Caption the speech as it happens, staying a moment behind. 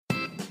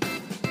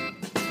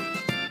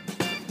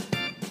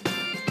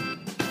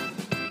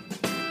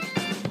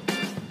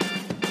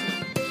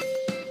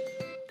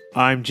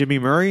I'm Jimmy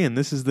Murray, and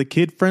this is the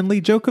kid-friendly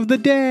joke of the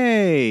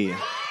day.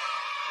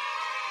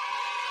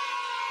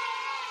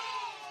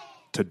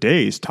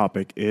 Today's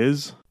topic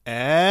is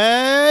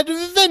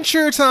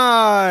Adventure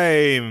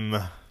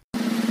Time!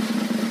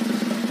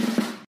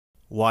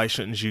 Why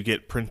shouldn't you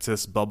get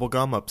Princess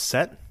Bubblegum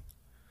upset?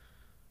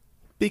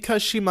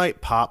 Because she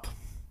might pop.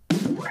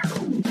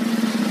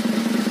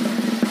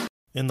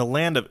 In the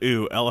land of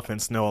Ooh,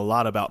 elephants know a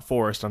lot about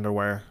forest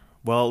underwear.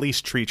 Well, at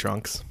least tree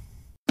trunks.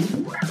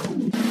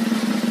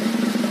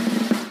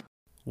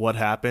 What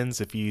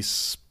happens if you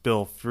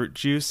spill fruit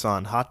juice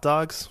on hot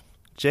dogs?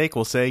 Jake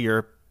will say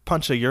you're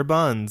punch of your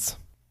buns.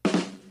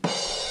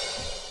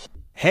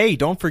 Hey,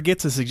 don't forget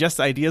to suggest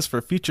ideas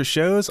for future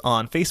shows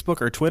on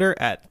Facebook or Twitter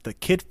at the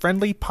Kid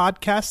Friendly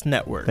Podcast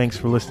Network. Thanks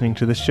for listening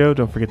to the show.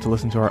 Don't forget to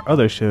listen to our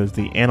other shows,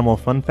 the Animal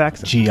Fun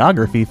Facts,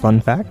 Geography Fun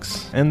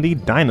Facts, and the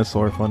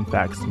Dinosaur Fun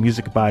Facts.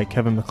 Music by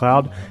Kevin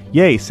MacLeod.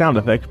 Yay, sound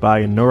effect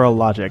by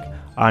Neurologic.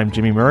 I'm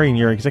Jimmy Murray, and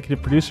your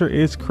executive producer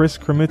is Chris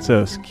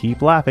Kremitzos.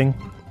 Keep laughing.